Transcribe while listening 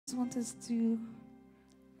I want us to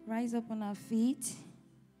rise up on our feet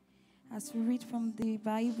as we read from the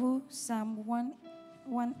Bible, Psalm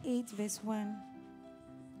 118, verse 1.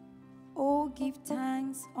 Oh, give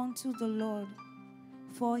thanks unto the Lord,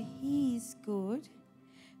 for he is good,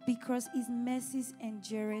 because his mercies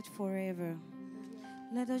endureth forever.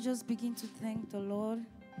 Let us just begin to thank the Lord.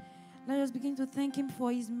 Let us begin to thank him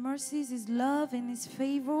for his mercies, his love, and his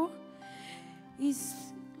favor. His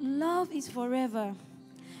love is forever.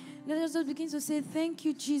 Let us just begin to say, thank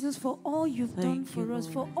you, Jesus, for all you've done for us,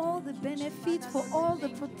 for all the benefits, for all the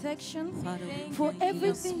protection, for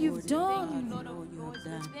everything you've done.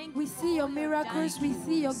 We see your miracles, we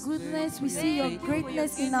see your goodness, we see your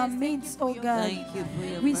greatness in our midst, oh God.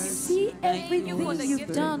 We see everything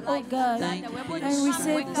you've done, oh God. And we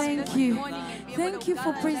say thank you. Thank you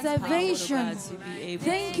for preservation.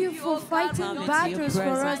 Thank you for fighting battles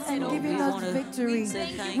for us and giving us victory.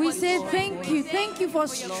 We say thank you. Thank you for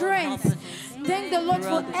strength. Thank the Lord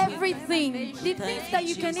for everything. The things that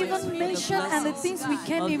you can even mention and the things we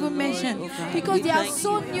can't even mention, because they are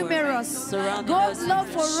so numerous. God's love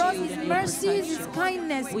for us, his mercies, his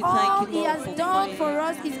kindness, all he has done for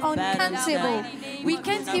us is uncountable. We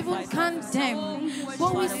can't even count them.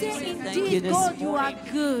 But we say, indeed, God, you are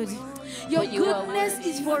good. Your goodness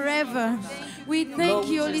is forever. We thank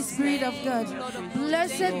you, Holy Spirit of God.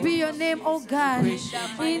 Blessed be your name, oh God,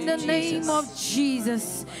 in the name of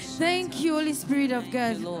Jesus. Thank you, Holy Spirit of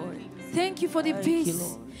God. Thank you for the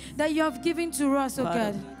peace that you have given to us, oh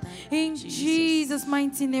God. In Jesus'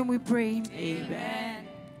 mighty name we pray. Amen.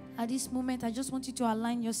 At this moment, I just want you to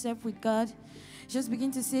align yourself with God. Just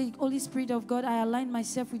begin to say, Holy Spirit of God, I align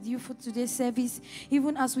myself with you for today's service.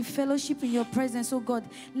 Even as we fellowship in your presence, oh God,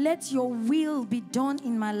 let your will be done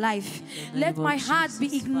in my life. Let my heart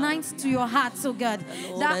be ignited to your heart, oh God.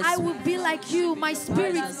 That I will be like you. My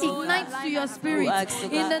spirit ignites to your spirit.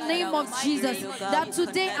 In the name of Jesus. That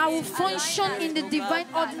today I will function in the divine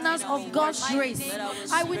ordinance of God's grace.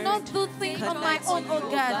 I will not do things on my own, oh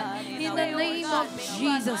God. In the name of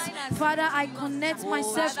Jesus. Father, I connect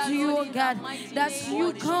myself to you, oh God. That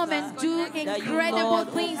you come and do incredible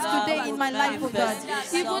things today in my life, oh God.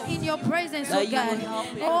 Even in your presence, oh God.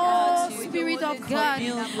 Oh, Spirit of God,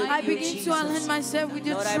 I begin to align myself with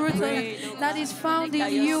the truth that is found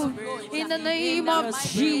in you. In the name of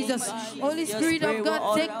Jesus. Holy Spirit of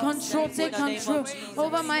God, take control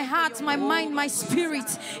over my heart, my mind, my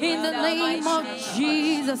spirit. In the name of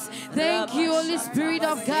Jesus. Thank you, Holy Spirit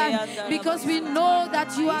of God, because we know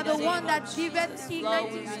that you are the one that giveth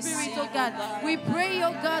igniting spirit, oh God. We pray,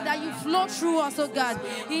 oh God, that you flow through us, oh God,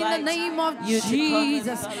 in the name of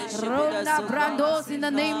Jesus. In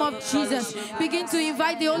the name of Jesus. Begin to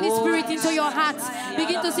invite the Holy Spirit into your heart.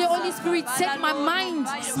 Begin to say, Holy Spirit, take my mind,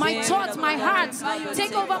 my thoughts, my heart.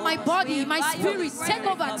 Take over my body, my spirit. Take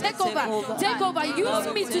over, take over, take over.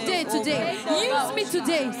 Use me today. Use me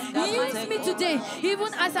today. Use me today.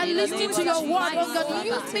 Even as I listen to your word, oh God,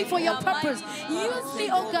 use me for your purpose. Use me,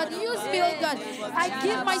 oh God. Use me, oh God. I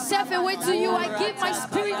give myself away to you. I give my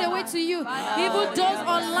spirit away to you. Even those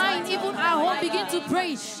online, even at home, begin to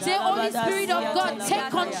pray. Say, Holy Spirit of God, take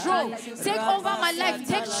control. Take over my life.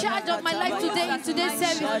 Take charge of my life today in today's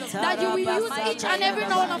service. That you will use each and every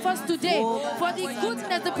one of us today for the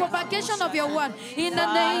goodness, the propagation of your word. In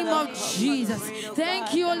the name of Jesus.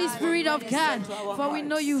 Thank you, Holy Spirit of God, for we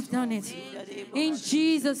know you've done it. In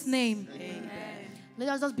Jesus' name. Let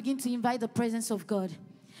us just begin to invite the presence of God.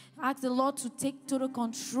 Ask the Lord to take total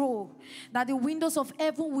control, that the windows of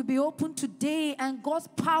heaven will be opened today and God's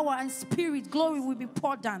power and spirit, glory will be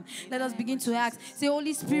poured down. Let us begin to ask. Say,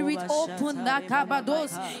 Holy Spirit, open the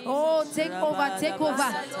kabados. Oh, take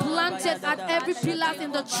over. Planted at every pillar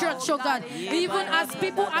in the church, oh God. Even as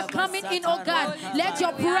people are coming in, oh God, let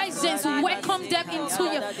your presence welcome them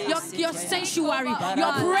into your sanctuary.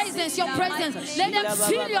 Your presence. Let them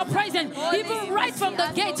feel your presence. Even right from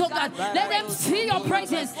the gate, oh God. Let them feel your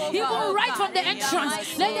presence. Even right from the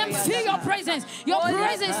entrance, let them feel your presence. Your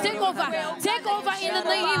presence, take over. Take over in the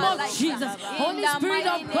name of Jesus. Holy Spirit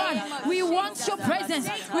of God, we want your presence.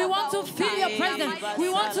 We want to feel your presence. We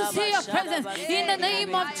want to see your presence in the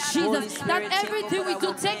name of Jesus. That everything we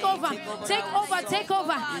do, take over. Take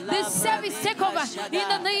over. This service, take over in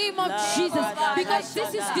the name of Jesus. Because this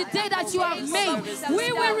is the day that you have made.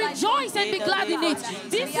 We will rejoice and be glad in it.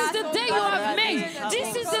 This is the day you have made.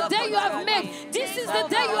 This is the day you have made. This is the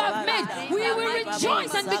day you have made. We will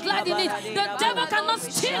rejoice and be glad in it. The devil cannot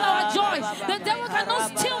steal our joy. The devil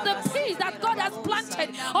cannot steal the peace that God has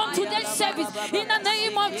planted on today's service. In the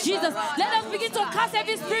name of Jesus, let us begin to cast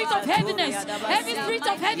every spirit of heaviness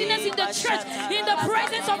in the church, in the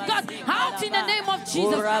presence of God, out in the name of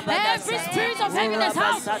Jesus. Every spirit of heaviness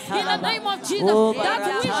out in the name of Jesus.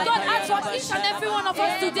 That which God has for each and every one of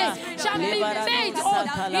us today shall be made whole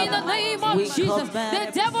in the name of Jesus.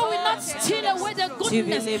 The devil will not steal away the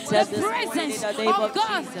goodness, the presence of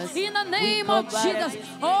God in the name of Jesus.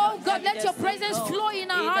 Oh God, let your presence flow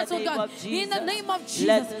in our hearts, oh God, in the name of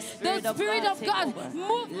Jesus. The Spirit of God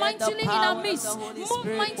move mightily in our midst, move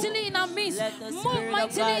mightily in our midst, move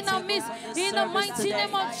mightily in our midst, in the mighty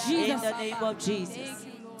name of Jesus.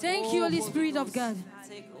 Thank you, Holy Spirit of God.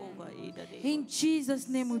 In Jesus'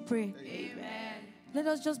 name we pray. Amen. Let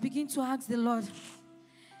us just begin to ask the Lord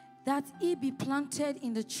that He be planted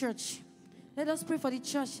in the church. Let us pray for the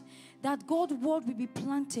church, that God's word will be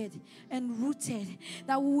planted and rooted,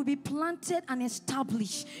 that we will be planted and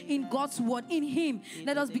established in God's word, in Him.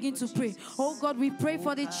 Let us begin to pray. Oh God, we pray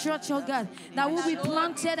for the church, oh God, that we will be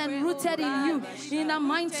planted and rooted in You, in the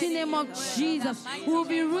mighty name of Jesus. We will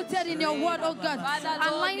be rooted in Your word, oh God,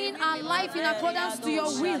 aligning our life in accordance to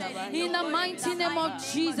Your will, in the mighty name of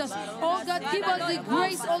Jesus. Oh God, give us the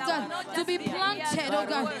grace, oh God, to be planted, oh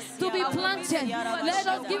God, to be planted. Let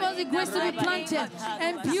us give us the grace to be planted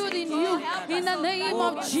and build in You, in the name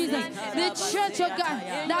of Jesus. The church, oh God,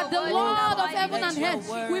 that the Lord of heaven and earth,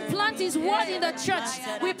 we plant His word in the church.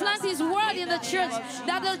 We plant His word in the church,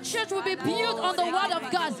 that the church will be built on the word of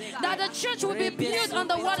God, that the church will be built on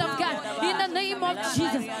the word of God, in the name of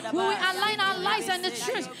Jesus. We will align our lives and the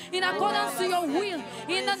church in accordance to Your will,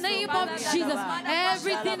 in the name of Jesus.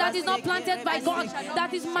 Everything that is not planted by God,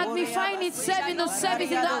 that is magnifying itself in the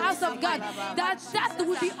service, in the house of God, that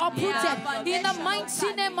will be uprooted in the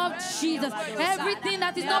mighty name of Jesus. Everything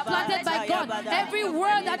that is not planted by God, every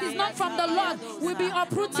word that is not from the Lord, will be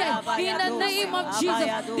uprooted in the name of Jesus.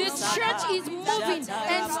 The church is moving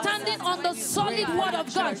and standing on the solid word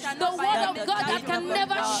of God, the word of God that can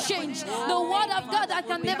never change, the word of God that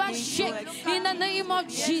can never shake, in the name of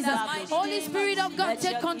Jesus. Holy Spirit of God,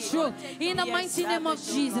 take control in the mighty name of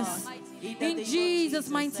Jesus. In Jesus'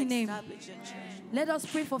 mighty name. Let us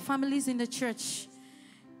pray for families in the church.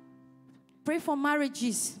 Pray for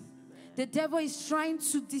marriages. The devil is trying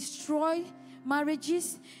to destroy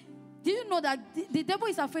marriages. Did you know that the devil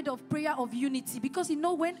is afraid of prayer of unity? Because he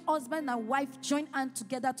knows when husband and wife join hands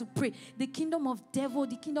together to pray, the kingdom of devil,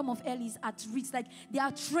 the kingdom of hell is at risk. Like they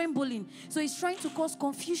are trembling. So he's trying to cause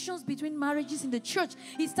confusions between marriages in the church.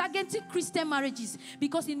 He's targeting Christian marriages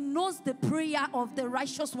because he knows the prayer of the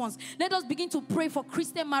righteous ones. Let us begin to pray for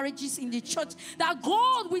Christian marriages in the church, that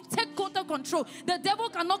God will take total control. The devil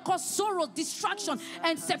cannot cause sorrow, distraction,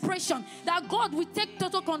 and separation. That God will take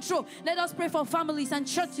total control. Let us pray for families and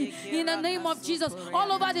churches. In the name of Jesus, all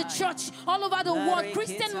over the church, all over the world,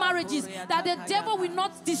 Christian marriages that the devil will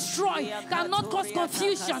not destroy, cannot cause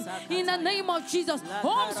confusion. In the name of Jesus,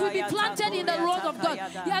 homes will be planted in the road of God.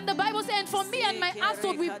 And the Bible says, and for me and my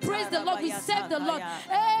household, we praise the Lord, we serve the Lord.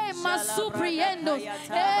 Hey, Masupriendo.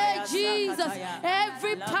 Hey, Jesus.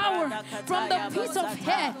 Every power from the pit of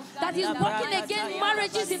hell that is working against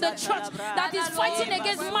marriages in the church, that is fighting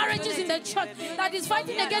against marriages in the church, that is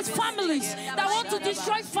fighting against families, that want to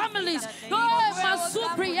destroy families. Oh, we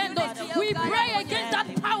pray against that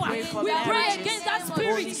power. We pray against that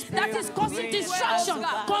spirit that is causing destruction,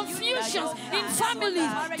 confusion in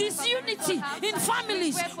families, disunity in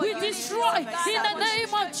families. We destroy in the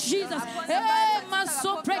name of Jesus.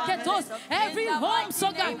 Every home,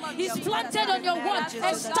 so God, is planted on Your word,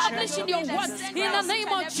 established in Your word. In the name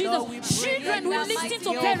of Jesus, children will listen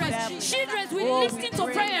to parents. Children will listen to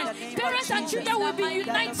parents. Parents and children will be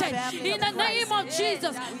united in the name of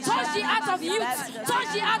Jesus. Touch the heart of youth.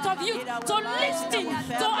 Touch the heart of youth to listen,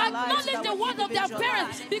 to acknowledge the word of their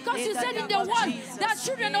parents. Because You said in the word that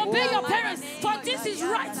children obey your parents, for this is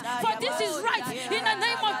right. For this is right. In the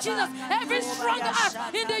name of Jesus, every strong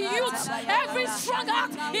heart in the youth, every strong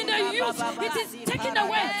heart in the youth, it is taken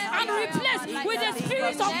away and replaced with the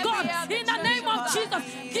Spirit of God. In the name of Jesus,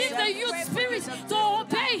 give the youth spirit to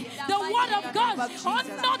obey the word of God.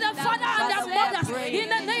 Honor the father and their mothers. In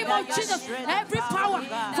the name of Jesus, every power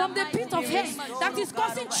from the pit of hell that is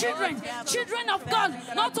causing children of God,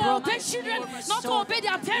 not to obey children, not to obey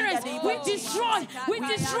their parents, we destroy.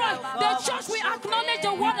 The church will acknowledge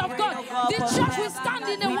the word of God. The church will stand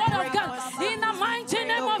in the word of God. In the mighty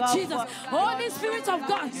name of Jesus, Holy Spirit of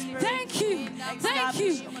God, thank you.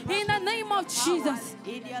 In the name of Jesus.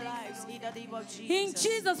 In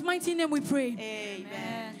Jesus' mighty name we pray.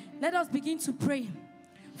 Amen. Let us begin to pray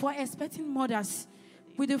for expecting mothers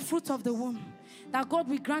with the fruit of the womb, that God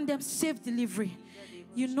will grant them safe delivery.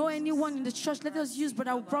 You know anyone in the church, let us use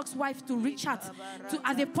Brother Brock's wife to reach out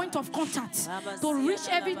as a point of contact, to reach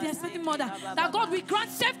every expecting mother. That God will grant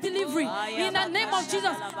safe delivery in the name of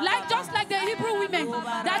Jesus. Just like the Hebrew women,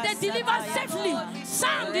 that they deliver safely,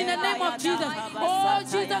 sound in the name of Jesus. Oh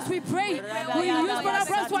Jesus, we pray. We use Brother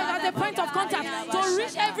Brock's wife as a point of contact to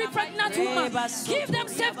reach every pregnant woman. Give them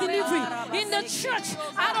safe delivery in the church,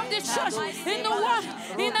 out of the church, in the world,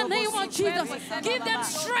 in the name of Jesus. Give them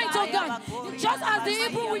strength, oh God. Just as the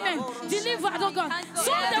Hebrew women delivered, oh God,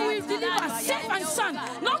 so they will deliver safe and sound,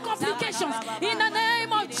 no complications, in the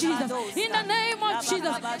name of Jesus. In the name of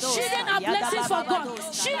Jesus. Children are blessings of God.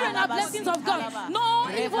 Children are blessings of God. No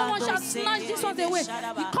evil one shall snatch this one away.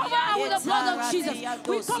 We cover her with the blood of Jesus.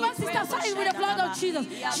 We cover Sister Sai with the blood of Jesus.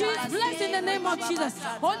 She is blessed in the name of Jesus.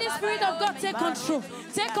 Holy Spirit of God, take control.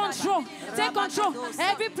 Take control. Take control.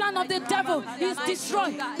 Every plan of the devil is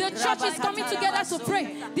destroyed. The church is coming together to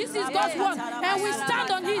pray. This is God's word, and we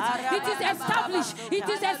stand on it. It is established. It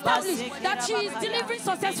is established that she is delivering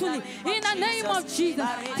successfully in the name of Jesus.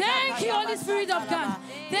 Thank you, Holy Spirit of God.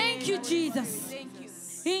 Thank you, Jesus.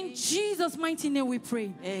 In Jesus' mighty name we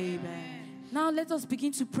pray. Amen. Now let us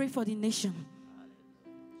begin to pray for the nation.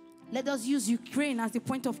 Let us use Ukraine as the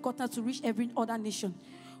point of contact to reach every other nation.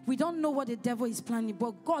 We don't know what the devil is planning,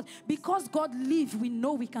 but God, because God lives, we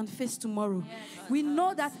know we can face tomorrow. Yes. We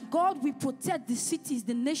know that God will protect the cities,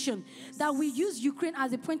 the nation, that we use Ukraine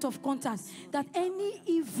as a point of contact, that any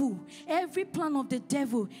evil, every plan of the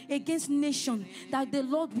devil against nation, that the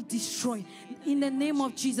Lord will destroy in the name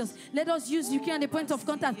of Jesus. Let us use Ukraine as a point of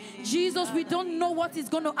contact. Jesus, we don't know what is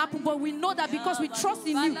going to happen, but we know that because we trust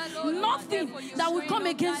in you, nothing that will come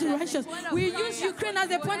against the righteous. We use Ukraine as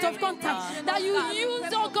a point of contact, that you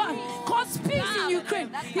use, oh God, cause peace in Ukraine.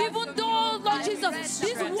 Even though, Lord Jesus,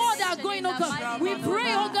 this war that are going, oh God, we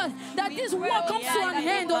pray, oh God, that this war comes to an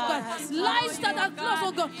end, oh God. Lives that are lost,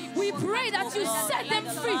 oh God, we pray that you set them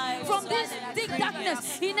free from this thick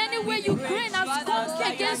darkness. In any way Ukraine has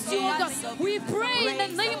come against you, oh God, we pray in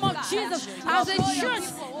the name of Jesus as a church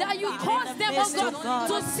that you cause them, oh God,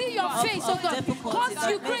 to see your face, oh God. Cause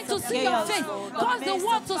Ukraine to see your face. Cause the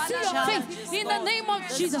world to see your face. In the name of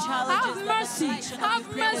Jesus, have mercy.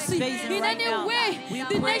 Have mercy. In any way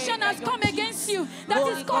the nation has come against you that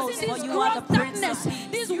is causing this gross darkness,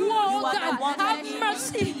 this war, oh God, have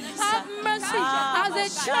mercy. Have mercy. As a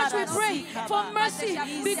church we pray for mercy,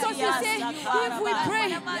 because you say if we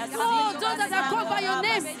pray, oh, those that are called by your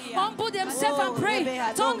name humble themselves and pray,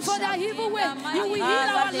 turn for their evil way, you will heal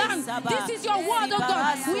our land. This is your word, oh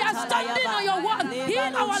God. We are standing on your word.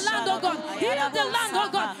 Heal our land, oh God. Heal the land, oh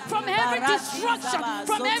God, from every destruction,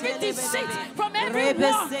 from every deceit, from every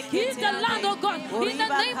war. Heal the land, oh God. In the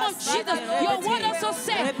name of Jesus, your word also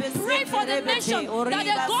said, pray for the nation that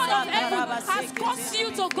the God of heaven has caused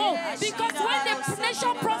you to go. Because when the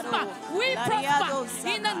nation prosper, we prosper.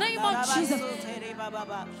 In the name of Jesus.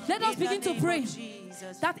 Let us begin to pray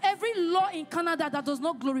that every law in Canada that does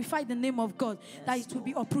not glorify the name of God, that it will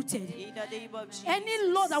be uprooted.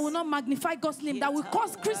 Any law that will not magnify God's name, that will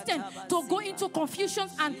cause Christians to go into confusion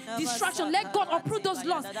and distraction, let God uproot those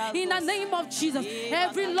laws in the name of Jesus.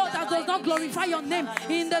 Every law that does not glorify your name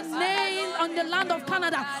in the name on the land of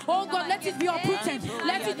Canada, oh God, let it be uprooted.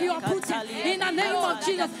 Let it be uprooted in the name of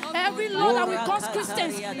Jesus. Every law that will cause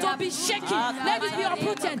Christians to be shaken, let it be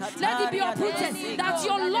uprooted. Let it be uprooted. That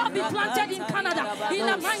your law be planted in Canada. In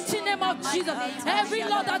the mighty name of Jesus, every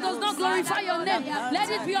law that does not glorify your name, let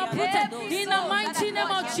it be uprooted. In the mighty name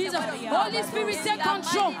of Jesus, Holy Spirit, take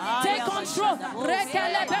control. Take control.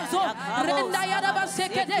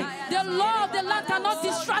 The law of the land cannot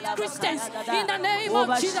distract Christians. In the name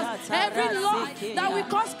of Jesus, every law that will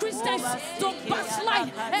cause Christians to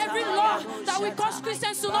backslide, every law that will cause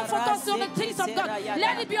Christians to not focus on the things of God,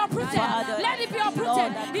 let it be uprooted. Let it be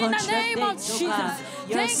uprooted. In the name of Jesus.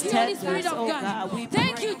 Thank you, Holy Spirit of God.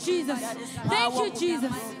 Thank you, Jesus. Thank you,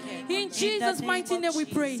 Jesus. In Jesus' mighty name we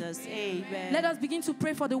pray. Let us begin to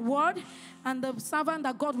pray for the word and the servant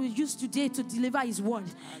that God will use today to deliver his word.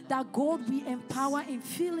 That God will empower and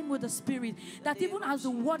fill him with the Spirit. That even as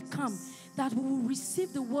the word comes, that we will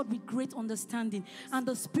receive the word with great understanding. And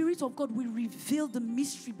the Spirit of God will reveal the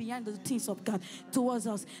mystery behind the things of God towards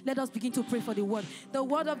us. Let us begin to pray for the word. The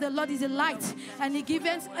word of the Lord is a light, and it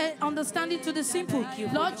gives understanding to the simple.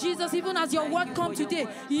 Lord Jesus, even as your word comes today,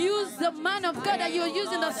 use the man of God that you are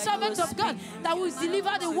using, the servants of God that will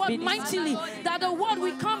deliver the word mightily, that the word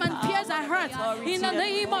will come and pierce our hearts in the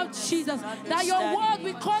name of Jesus, that your word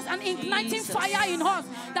will cause an igniting fire in us,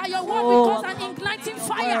 that your word will cause an igniting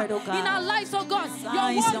fire in our lives, oh God.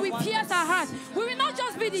 Your word will pierce our hearts. We will not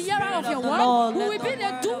just be the hearer of your word, we will be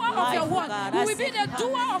the doer of your word. We will be the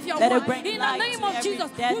doer of your word in the name of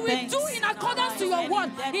Jesus. We will do in accordance to your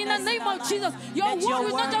word in the name of Jesus. Your word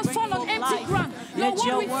will not just fall on empty ground. Your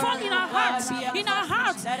word will fall in our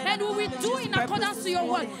hearts, and we will do in accordance to your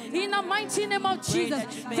word in the mighty name of Jesus.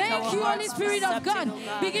 Thank you, Holy Spirit of God.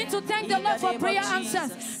 Begin to thank the Lord for prayer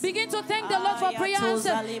answers. Begin to thank the Lord for prayer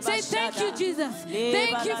answers. Say thank you, Jesus.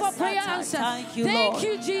 Thank you for prayer answers. Thank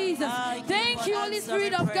you, Jesus. Thank you, Holy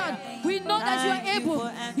Spirit of God. We know that you are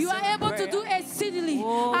able. You are able to do exceedingly,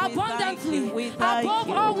 abundantly, above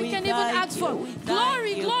all we can even ask for.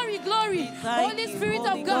 Glory, glory, glory. Holy Spirit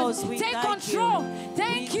of God, take control.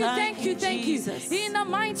 Thank you, thank you, thank you. In the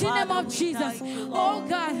mighty name of Jesus. Oh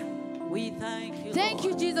God. We thank you. Thank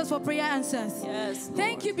you, Jesus, for prayer answers. Yes,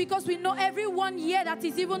 thank you because we know everyone here that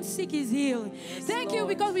is even sick is healed. Yes, thank you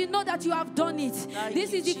because we know that you have done it.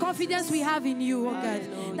 This is the confidence we have in you, oh God.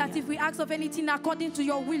 That if we ask of anything according to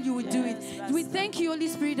your will, you will do it. We thank you, Holy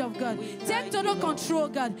Spirit of God. Take total control,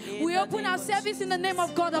 God. We open our service in the name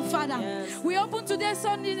of God the Father. We open today's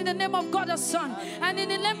Sunday in the name of God the Son. And in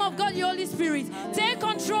the name of God, the Holy Spirit. Take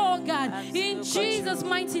control, God. In Jesus'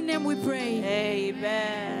 mighty name we pray.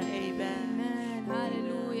 Amen. Amen. Amen.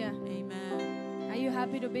 Hallelujah. Amen. Are you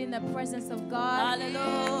happy to be in the presence of God?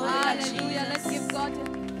 Hallelujah. Hallelujah. Let's give God.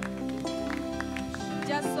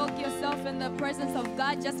 Just soak yourself in the presence of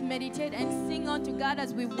God. Just meditate and sing unto God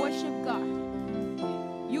as we worship God.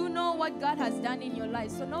 You know what God has done in your life,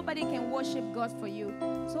 so nobody can worship God for you.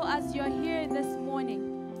 So as you're here this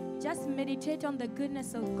morning, just meditate on the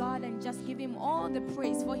goodness of God and just give Him all the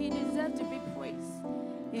praise, for He deserves to be praised.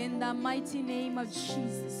 In the mighty name of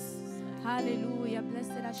Jesus. Hallelujah.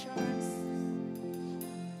 Blessed assurance.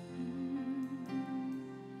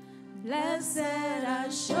 Blessed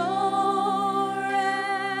assurance,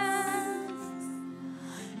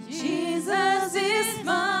 Jesus is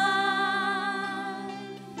mine.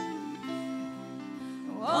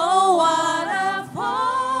 Oh, what a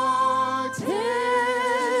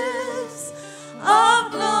foretaste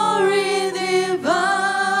of glory divine,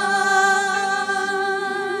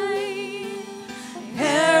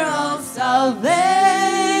 heir of salvation,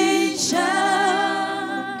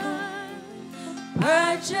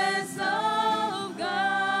 purchase of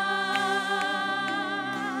God,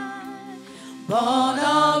 born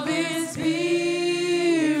of His Spirit,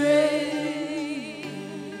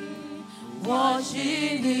 washed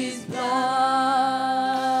in His blood.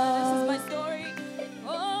 This is my story.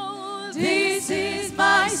 Oh, This is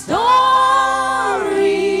my story.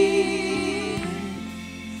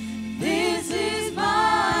 This is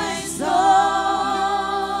my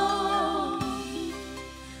song,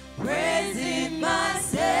 praising my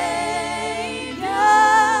Savior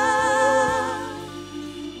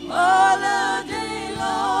all the day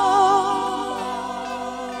long.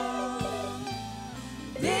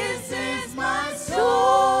 This is my story.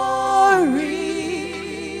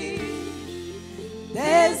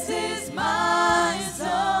 This is my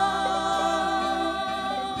song,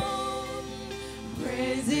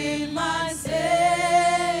 praising my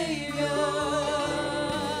Savior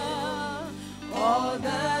all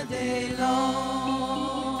the day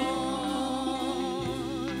long.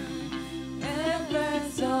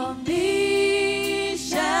 Embrace of me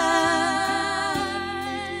shine,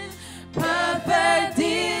 perfect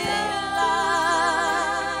delight,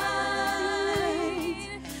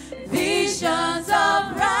 visions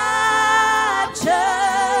of rapture,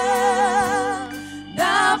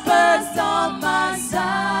 now first on my sight,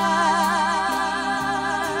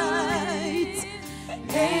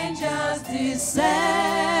 angels descending,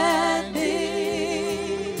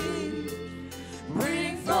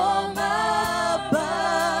 bring from above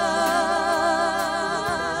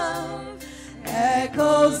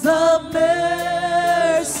echoes of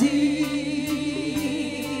mercy,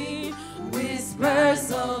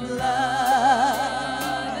 whispers of love.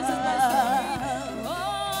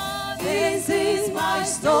 This is my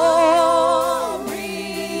story.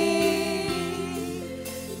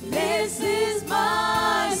 This is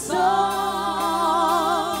my song,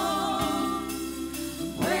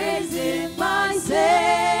 praising my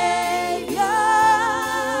Savior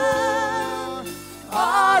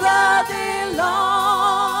all the day long.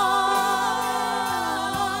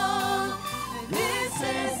 This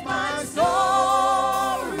is my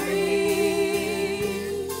story.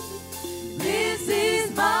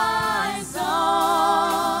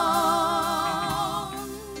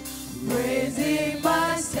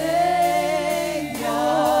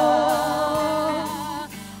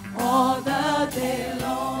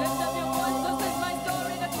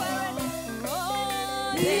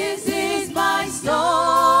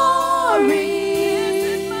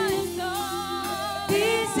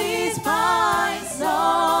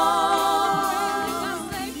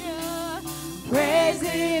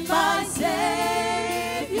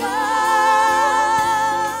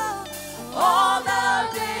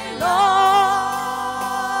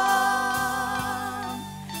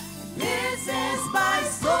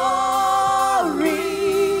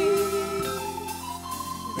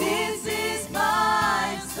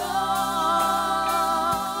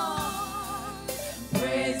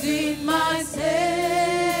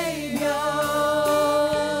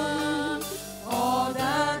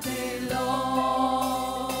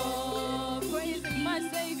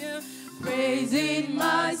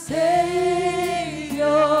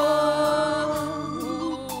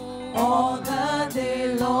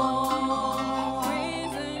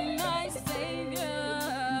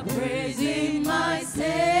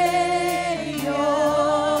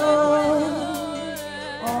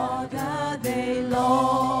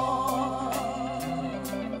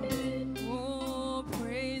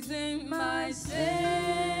 my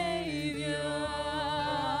Savior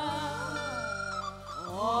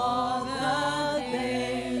all the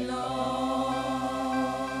day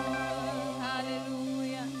long.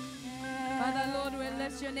 Hallelujah. Father, Lord, we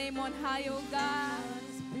lift your name on high, oh God.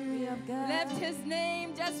 Lift his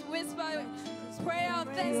name, just whisper prayer of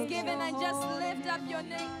thanksgiving and just lift up your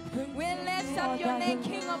name. We lift up your name,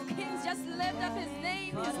 King of Kings. Just lift up his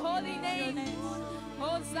name, his holy name.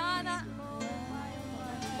 Hosanna.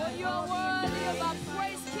 For you are worthy of our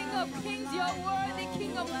praise, King of Kings. You are worthy,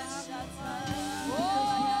 King of Kings.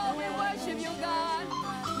 Oh, we worship you, God.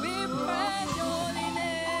 We praise your holy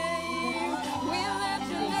name. We lift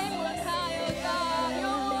your name on high, oh God. You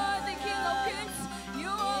are worthy, King of Kings. You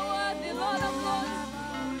are worthy, Lord of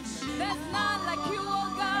Lords. There's none like you, oh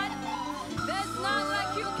God. There's none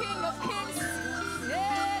like you, King of Kings.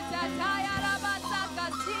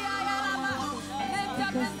 Lift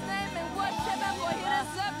up his name and worship him, for he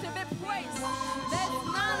deserves to be praised. There's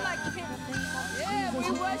none like him. Yeah, we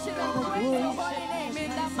worship and praise your holy name in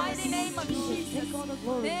the mighty name of Jesus.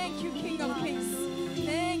 Thank you, King of Kings.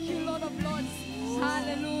 Thank you, Lord of Lords.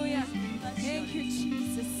 Hallelujah. Thank you,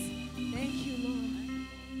 Jesus. Thank you, Lord.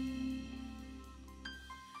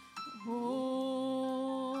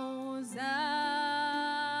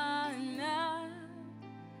 Hosanna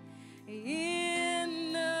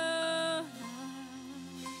in the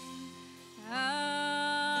highest.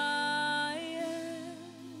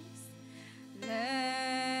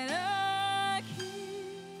 Let our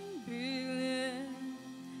King be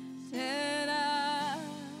lifted up.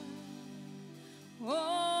 Hosanna.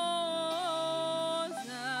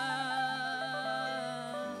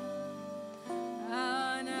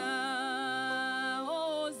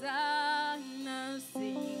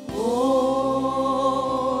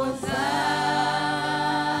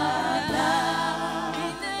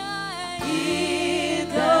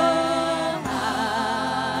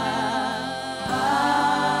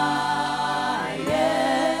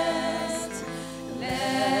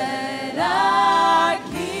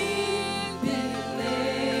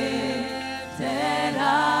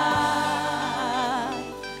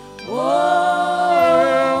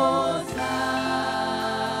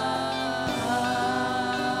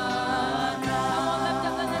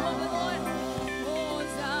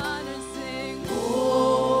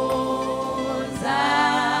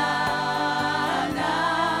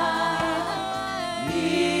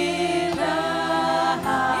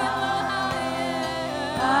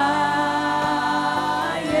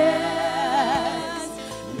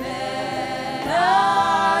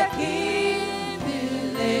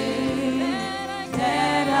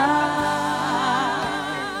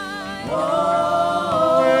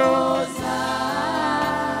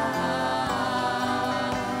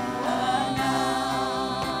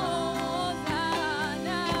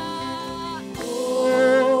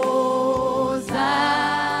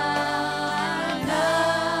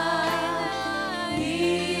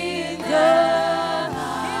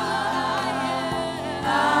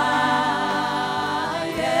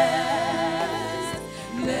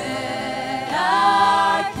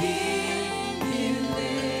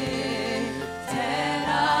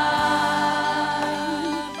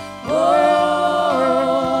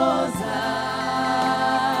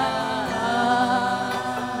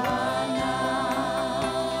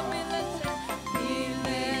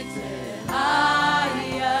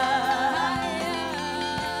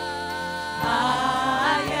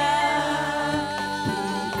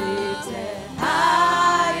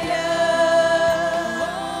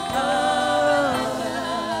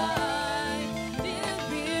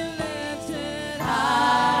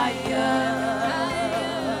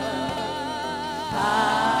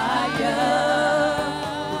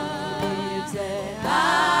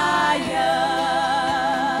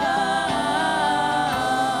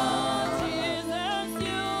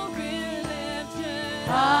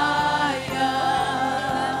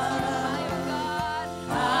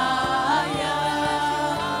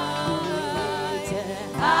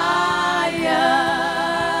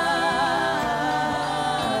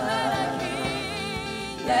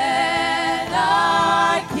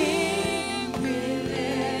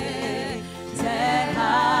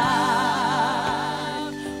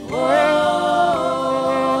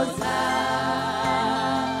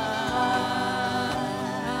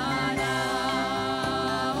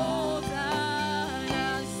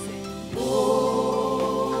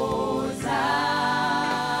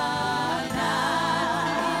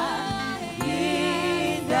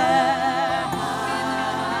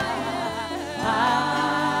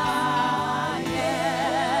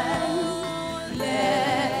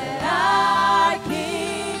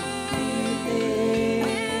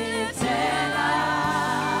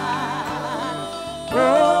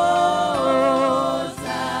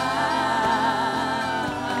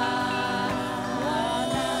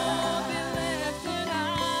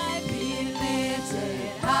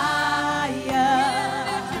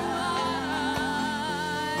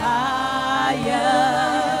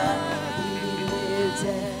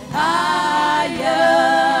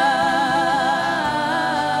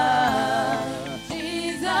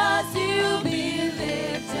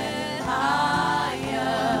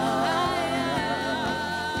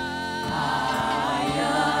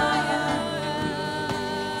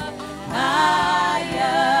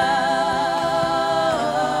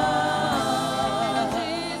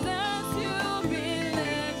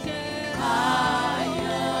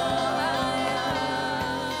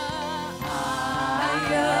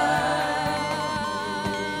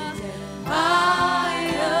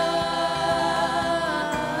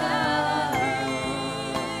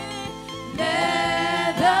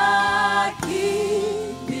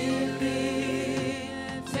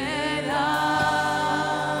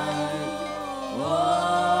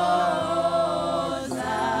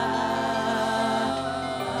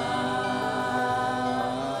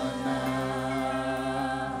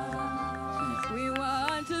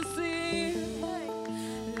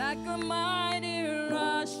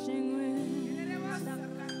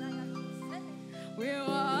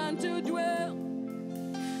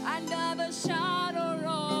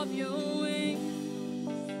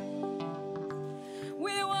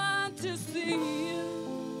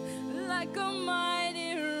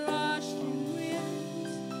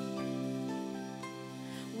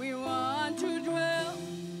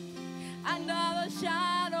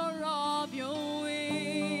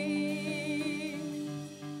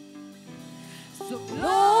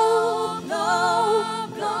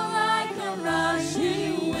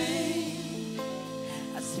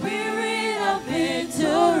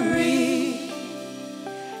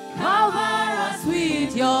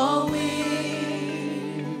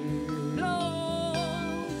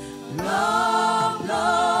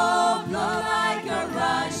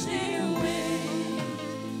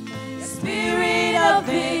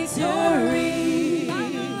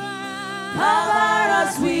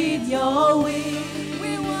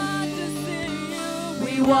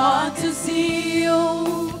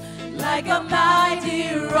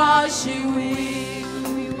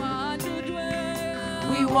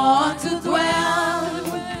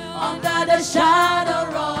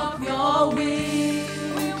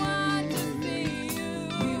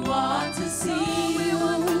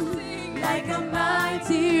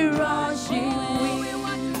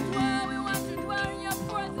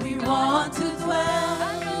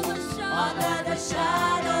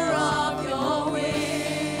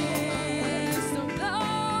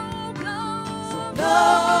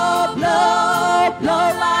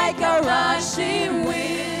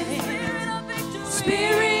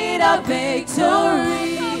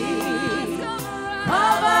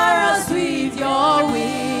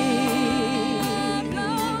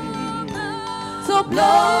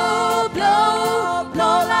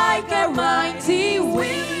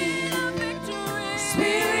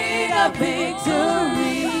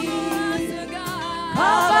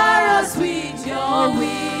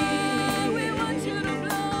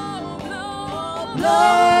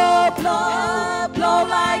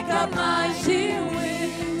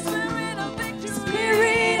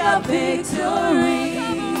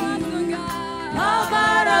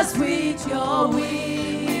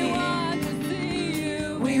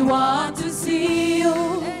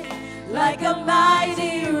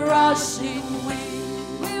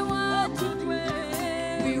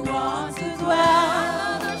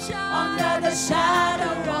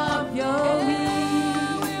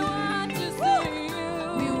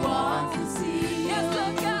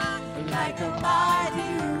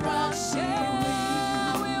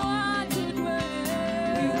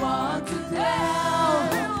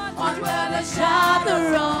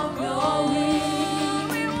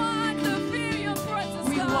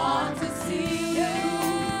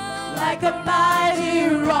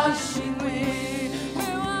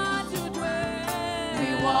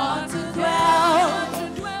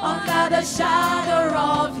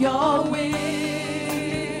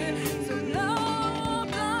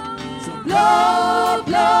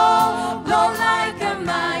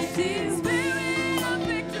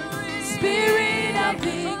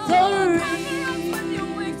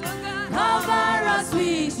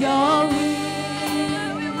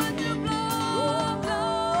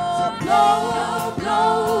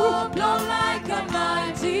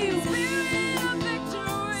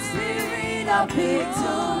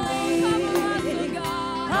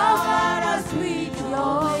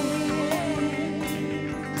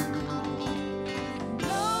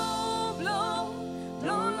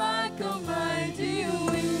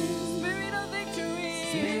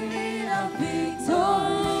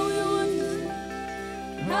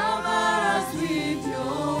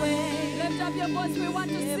 Lift up your voice. We want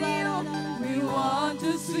to see you. We want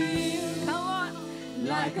to see you Come on.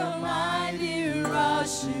 like a mighty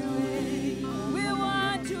rushing wind. We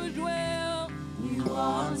want to dwell. We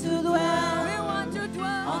want to dwell We want to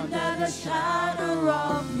dwell. under the shadow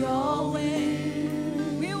of your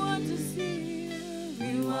wings. We want to see you.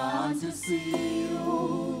 We want to see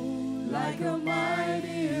you like a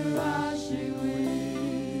mighty rushing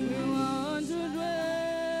wind. We want to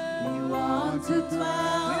dwell. We want to We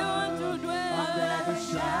dwell want to dwell. under the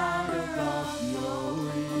shadow of your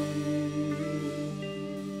wings.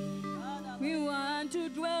 We want to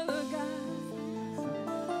dwell, oh God.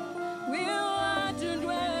 We want to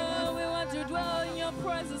dwell. We want to dwell in your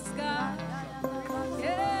presence, God.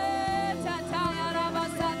 Yeah, tataya raba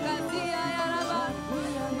sakatia ya raba.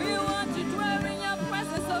 We want to dwell in your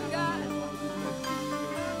presence, oh God.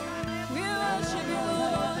 We worship you,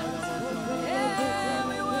 Lord. Yeah,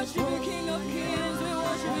 we worship you, King of Kings. We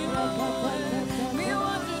worship you, Lord. We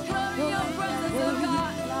want to dwell in your presence, oh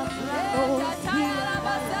God. Yeah, tataya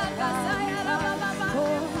raba sakatia ya raba.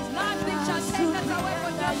 Nothing shall take us away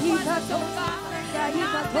from your presence, oh God.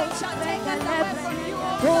 Nothing shall take us away from you,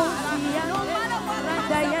 oh God. No matter what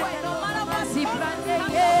comes away, no matter what comes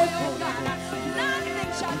away, oh God.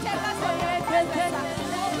 Nothing shall take us from your presence.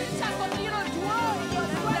 For we shall continue to dwell in your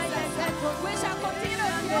presence. We shall continue to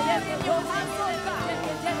dwell in your house, oh God.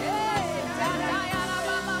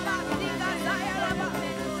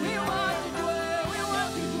 We want to dwell, we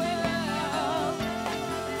want to dwell.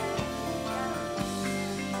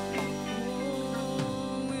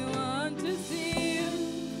 Oh, we want to see you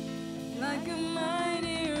like a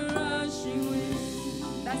mighty rushing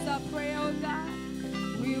wind. That's our prayer, oh God.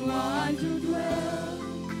 We want to dwell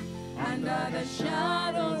under the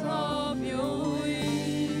shadows of your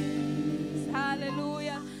wings.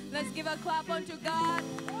 Hallelujah. Let's give a clap unto God.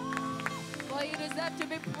 For he deserves to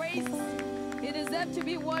be praised. He deserves to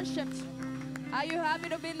be worshipped. Are you happy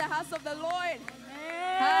to be in the house of the Lord?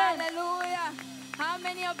 Hallelujah. How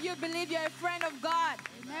many of you believe you're a friend of God?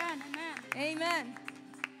 Amen. Amen. Amen.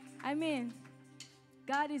 I mean,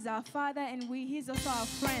 God is our Father and He's also our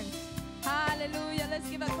friend. Hallelujah. Let's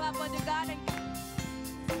give a clap unto God.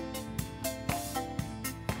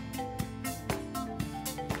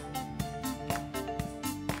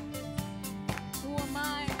 Who am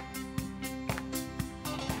I?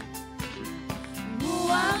 Who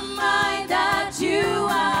am I that you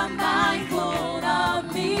are mindful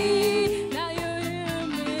of me? Now you hear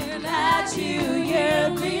me. That you hear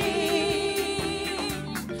me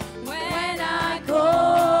when I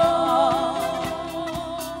call.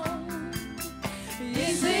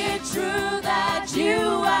 Is it true that you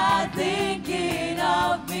are thinking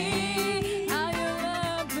of me? How you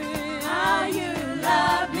love me. How you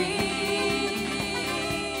love me?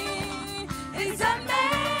 It's amazing.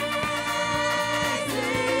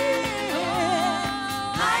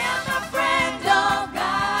 I am a friend of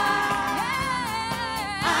God.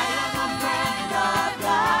 I am a friend of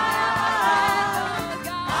God.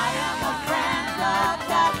 I am a friend of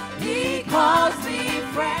God. He calls me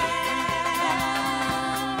friend.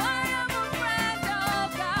 I am a friend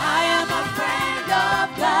of God.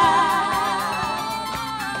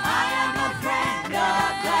 I am a friend of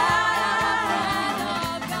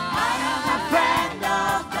God. I am a friend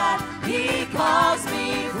of God. He calls me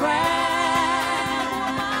friend.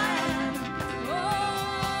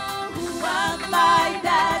 Who am I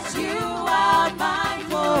that you are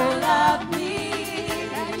mindful of me?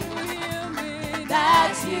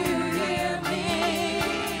 That you hear me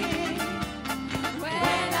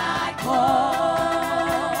when I call.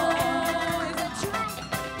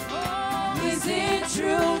 Is it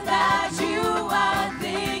true that you are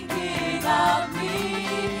thinking of me?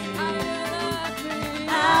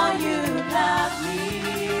 How you love me?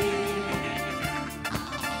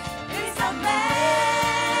 It's amazing.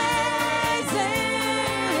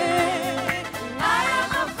 I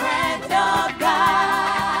am a friend of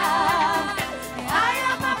God. I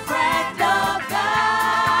am a friend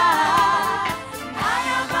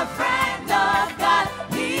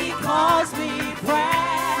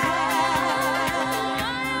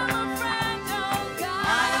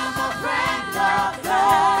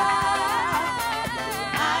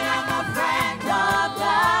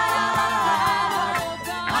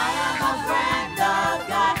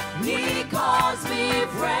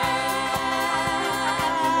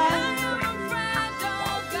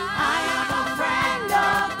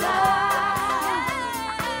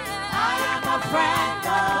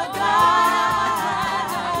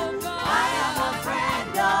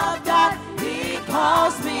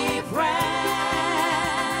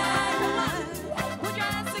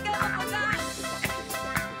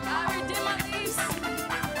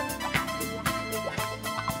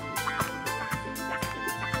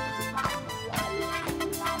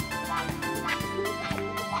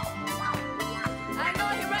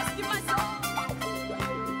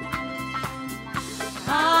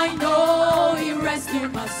I know He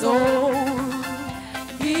rescued my soul.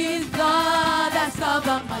 His blood has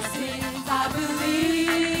covered my sins. I believe.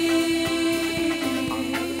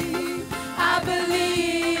 I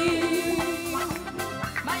believe.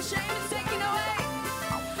 My shame is taken away.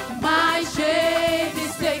 My shame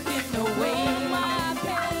is taken away.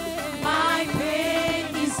 My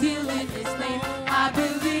pain is healed in His name. I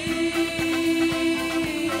believe.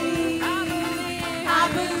 I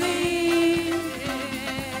believe.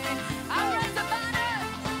 I raise the banner.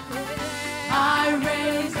 I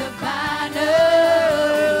raise the banner.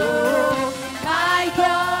 My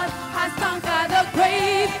God has conquered the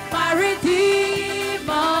grave. My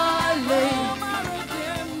Redeemer lives.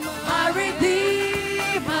 My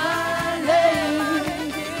Redeemer lives.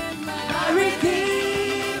 My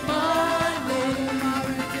Redeemer lives.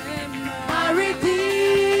 My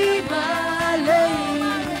Redeemer lives.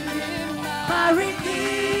 My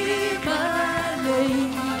Redeemer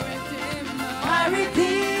lives. My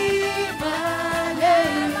Redeemer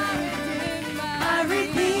lives. My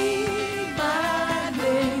Redeemer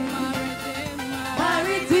lives. My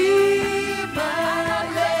Redeemer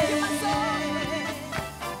lives.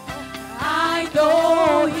 I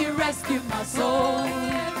know He rescued my soul.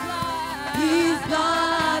 His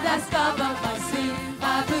blood has covered my sin. I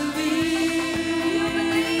believe.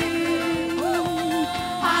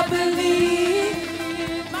 I believe.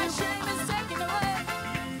 My shame is taken away.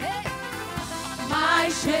 Hey. My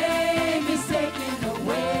shame is taken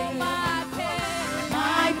away.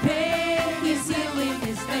 My pain is healed in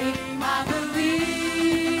His name. I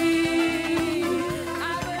believe.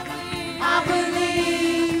 I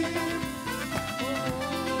believe.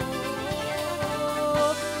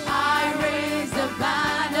 I raise the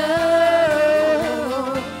banner.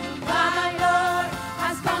 My Lord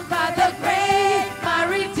has conquered the grave. My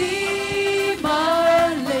Redeemer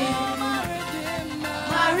lives.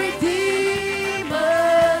 My Redeemer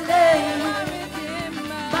lives.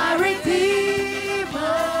 My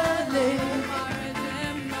Redeemer lives.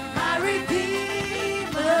 My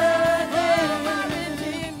Redeemer lives.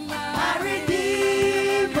 My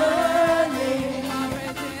Redeemer lives.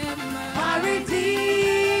 My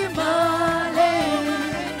Redeemer lives.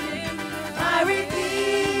 My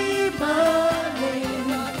Redeemer lives.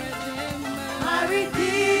 My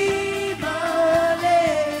Redeemer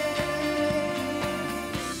lives.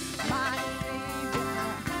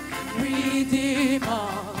 Redeemer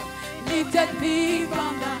lifted me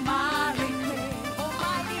from the miry clay.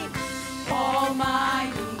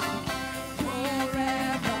 Almighty,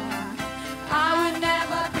 forever. I will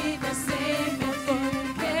never be the same if you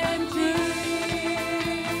came true.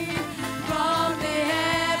 From the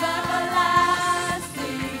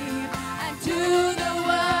everlasting and to the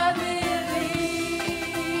world believe.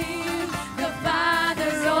 The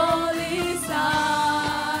Father's only Son.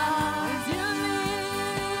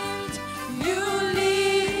 You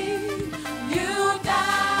lived, you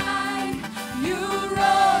died, you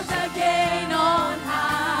rose again on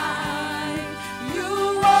high. You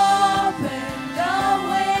opened the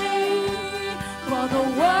way for the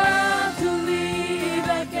world to live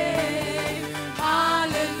again.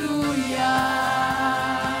 Hallelujah.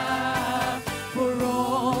 For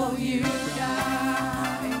all you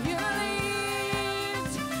died.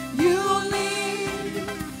 You lived,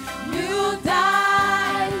 you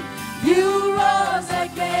died, you rose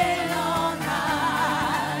again on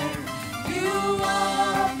high. You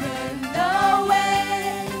opened the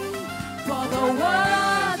way for the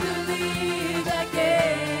world to live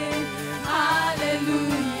again.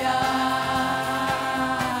 Hallelujah.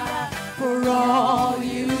 For all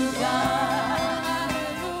you done.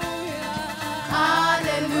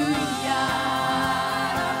 Hallelujah.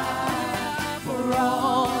 For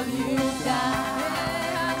all you done.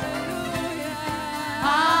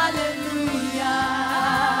 Hallelujah.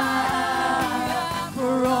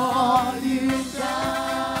 For all you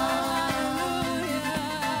done.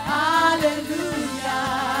 Hallelujah.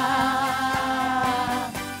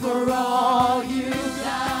 For all you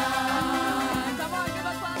done. Come on, give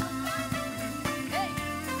a clap. Hey,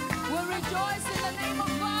 we'll rejoice in the name of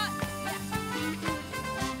God.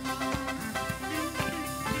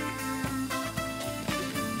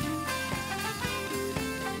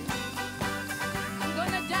 I'm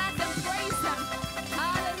gonna dance and praise Him.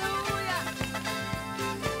 Hallelujah.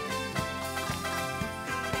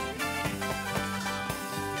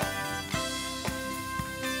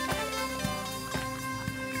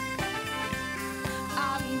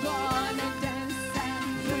 I'm gonna dance and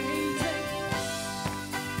praise Him.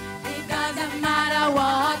 It doesn't matter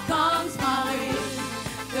what comes my way.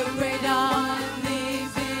 The great one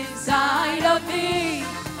lives inside of me.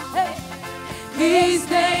 Hey. His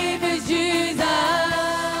name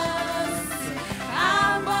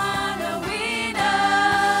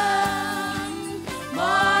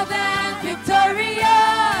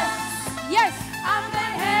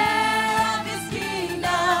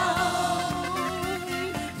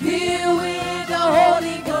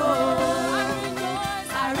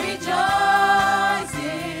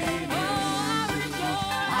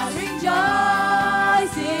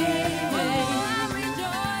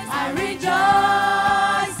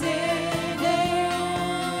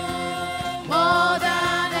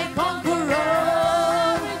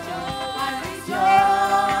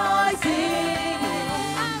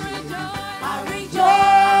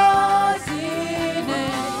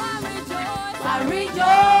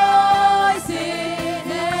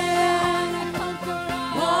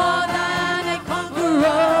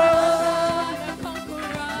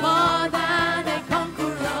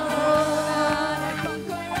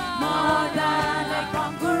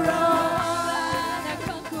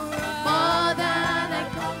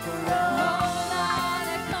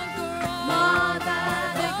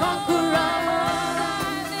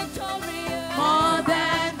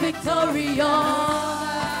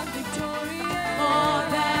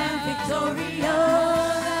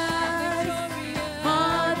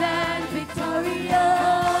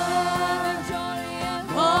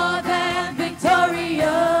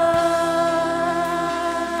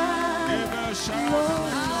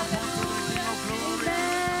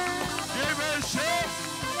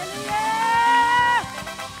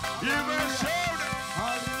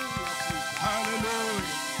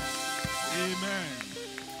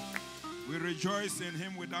We rejoice in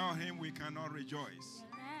him. Without him, we cannot rejoice.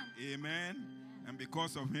 Amen. And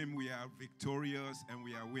because of him, we are victorious and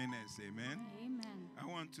we are winners. Amen. Amen. I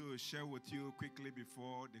want to share with you quickly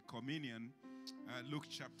before the communion, Luke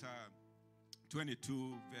chapter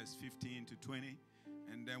 22, verse 15 to 20.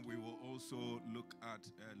 And then we will also look at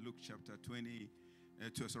Luke chapter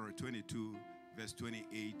 22, verse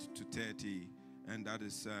 28 to 30. And that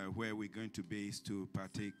is where we're going to base to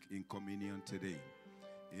partake in communion today.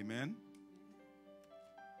 Amen.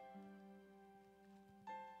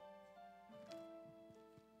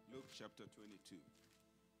 Luke chapter 22.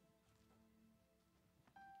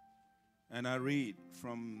 And I read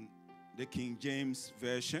from the King James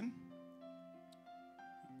Version,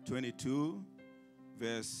 22,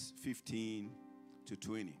 verse 15 to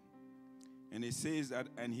 20. And it says that,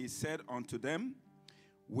 and he said unto them,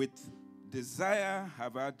 with desire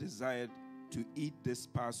have I desired to eat this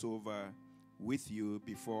Passover with you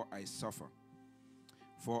before I suffer.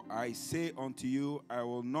 For I say unto you, I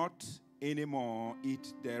will not any more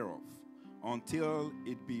eat thereof, until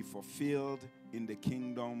it be fulfilled in the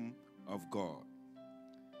kingdom of God.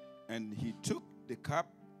 And he took the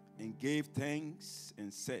cup and gave thanks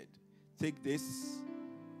and said, take this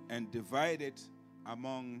and divide it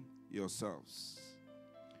among yourselves.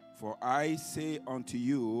 For I say unto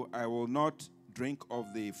you, I will not drink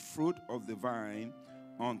of the fruit of the vine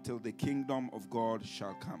until the kingdom of God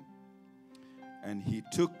shall come. And he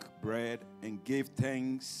took bread and gave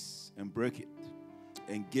thanks and broke it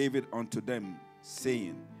and gave it unto them,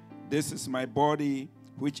 saying, this is my body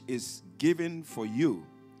which is given for you.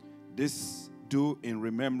 This do in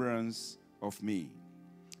remembrance of me.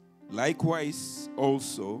 Likewise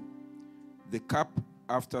also the cup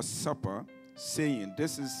after supper, saying,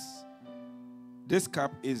 this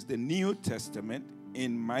cup is the New Testament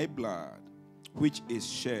in my blood, which is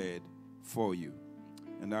shed for you.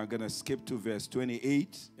 And I'm going to skip to verse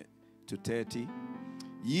 28 to 30.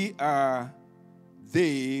 Ye are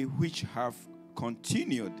they which have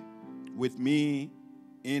continued with me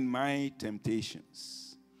in my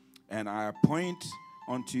temptations, and I appoint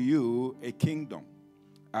unto you a kingdom,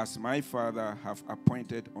 as my Father hath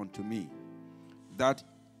appointed unto me, that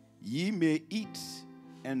ye may eat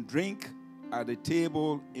and drink at the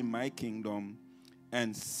table in my kingdom,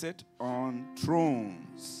 and sit on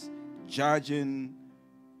thrones, judging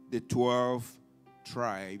the 12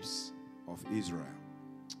 tribes of Israel.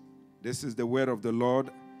 This is the word of the Lord,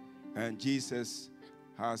 and Jesus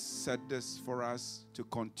has said this for us to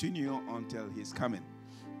continue until his coming.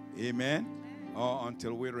 Amen? Or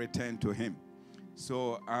until we return to him.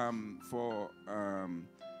 So,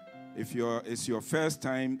 if it's your first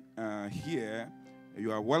time here,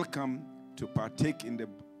 you are welcome to partake in the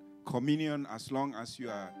communion as long as you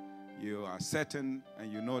are certain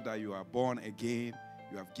and you know that you are born again.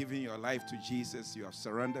 You have given your life to Jesus. You have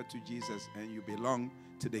surrendered to Jesus, and you belong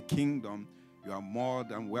to the kingdom. You are more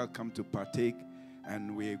than welcome to partake.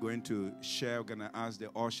 And we're going to share. We're going to ask the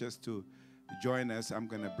ushers to join us. I'm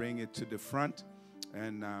going to bring it to the front.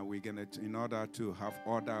 And we're going to, in order to have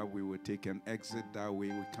order, we will take an exit that way.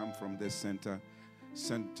 We come from the center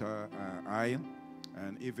aisle.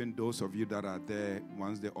 And even those of you that are there,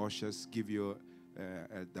 once the ushers give you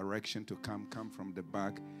a direction to come from the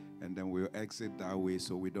back. And then we'll exit that way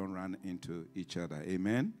so we don't run into each other.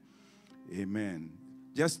 Amen? Amen.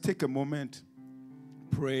 Just take a moment,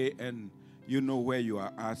 pray, and you know where you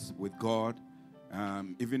are at with God,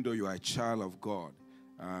 even though you are a child of God.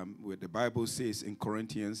 Where the Bible says in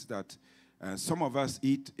Corinthians that some of us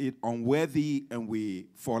eat it unworthy and we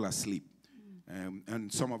fall asleep.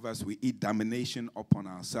 And some of us, we eat damnation upon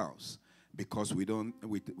ourselves because we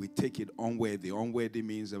take it unworthy. Unworthy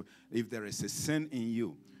means if there is a sin in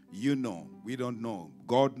you, you know, we don't know.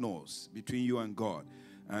 God knows between you and God.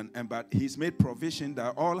 But he's made provision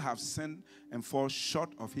that all have sinned and fall short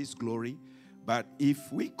of his glory. But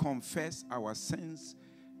if we confess our sins,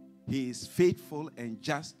 he is faithful and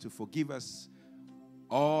just to forgive us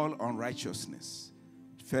all unrighteousness.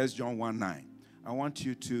 1 John 1:9. I want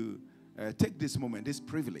you to take this moment, this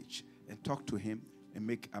privilege, and talk to him and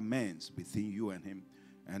make amends between you and him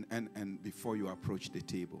and before you approach the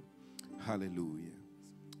table. Hallelujah.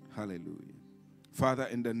 Hallelujah. Father,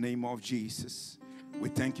 in the name of Jesus, we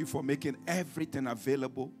thank you for making everything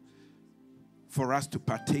available for us to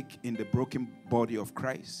partake in the broken body of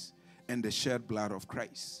Christ and the shed blood of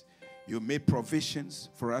Christ. You made provisions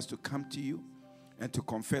for us to come to you and to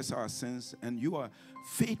confess our sins, and you are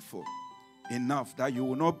faithful enough that you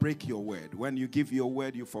will not break your word. When you give your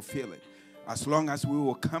word, you fulfill it, as long as we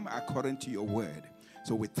will come according to your word.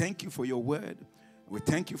 So we thank you for your word. We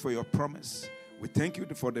thank you for your promise. We thank you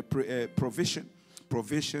for the provision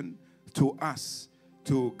to us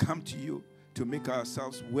to come to you, to make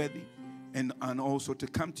ourselves worthy, and also to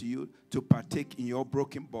come to you to partake in your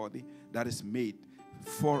broken body that is made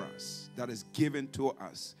for us, that is given to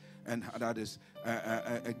us, and that is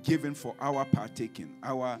given for our partaking,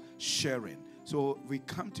 our sharing. So we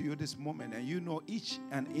come to you this moment, and you know each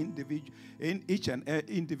and individual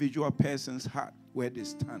person's heart where they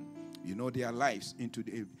stand. You know their lives into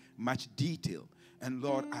much detail. And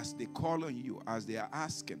Lord, as they call on you, as they are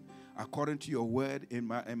asking, according to your word in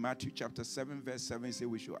Matthew chapter 7, verse 7, you say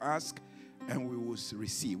we should ask and we will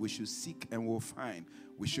receive. We should seek and we'll find.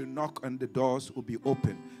 We should knock and the doors will be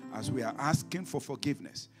open. As we are asking for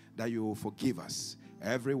forgiveness, that you will forgive us.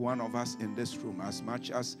 Every one of us in this room, as much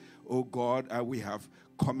as, oh God, we have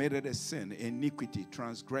committed a sin, iniquity,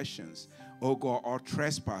 transgressions, oh God, or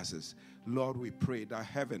trespasses. Lord, we pray that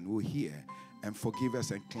heaven will hear and forgive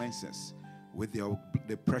us and cleanse us with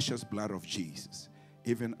the precious blood of Jesus,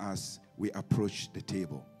 even as we approach the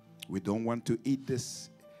table. We don't want to eat this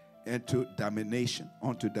onto damnation,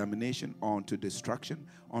 onto destruction,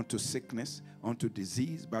 onto sickness, onto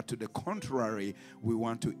disease, but to the contrary, we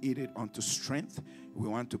want to eat it unto strength. We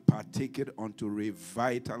want to partake it unto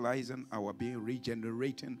revitalizing our being,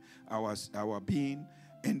 regenerating our being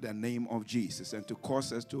in the name of Jesus, and to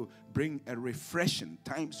cause us to bring a refreshing,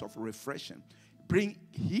 times of refreshing, bring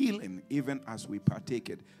healing even as we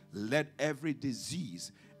partake it. Let every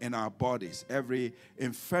disease in our bodies, every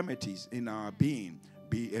infirmities in our being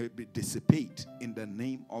be dissipate in the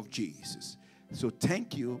name of Jesus. So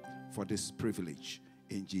thank you for this privilege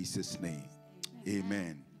in Jesus' name.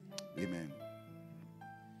 Amen. Amen.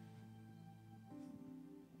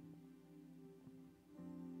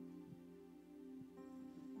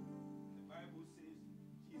 The Bible says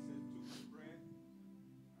Jesus took the bread,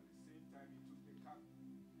 at the same time he took the cup,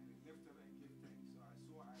 and he lifted and gave thanks.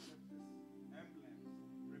 So I left this emblem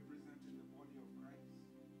representing the body of Christ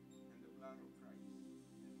and the blood of Christ,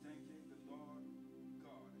 and thanking the Lord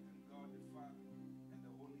God and God the Father and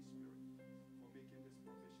the Holy Spirit for making this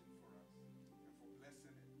provision for us and for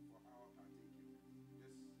blessing it for our partaking.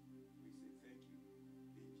 This we say thank you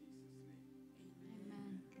in Jesus' name.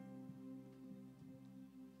 Amen.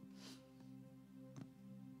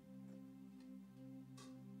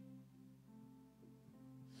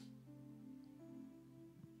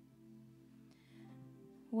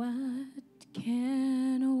 What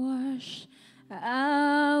can wash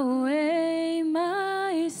away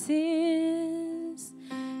my sins?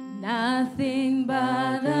 Nothing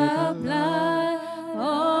but the blood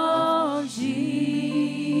of Jesus.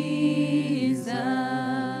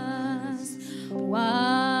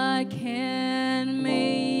 What can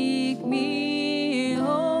make me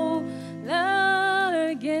whole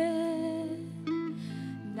again?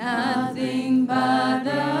 Nothing but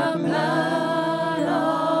the blood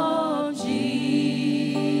of Jesus.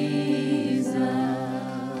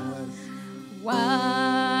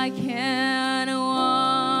 What can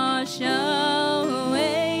wash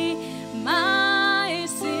away my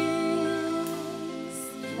sins?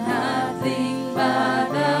 Nothing but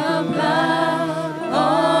the blood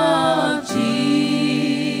of Jesus.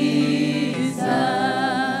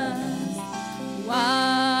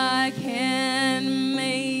 What can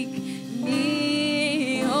make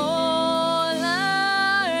me whole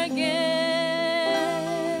again?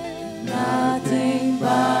 Nothing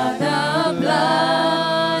but the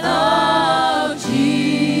blood of Jesus.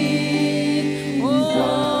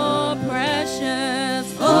 Oh,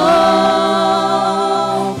 precious,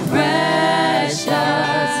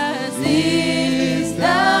 precious is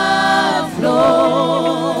the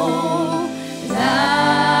flow that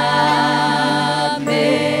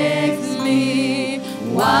makes me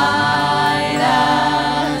white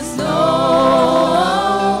as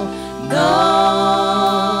snow. No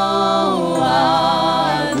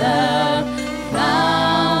other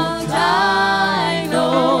fount I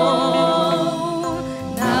know.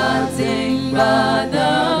 Nothing but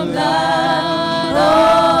the blood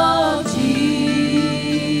of Jesus.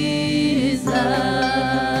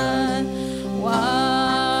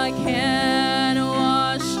 What can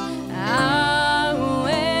wash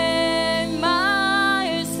away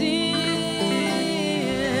my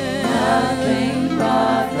sins? Nothing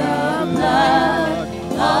but the blood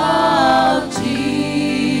of Jesus.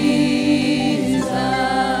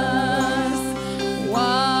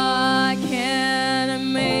 What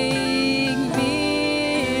can make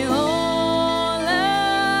me whole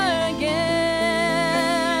again?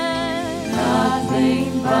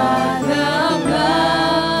 Nothing but the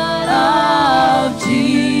blood of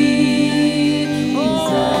Jesus.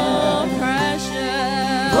 Oh,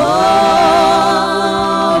 precious,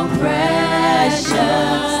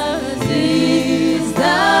 precious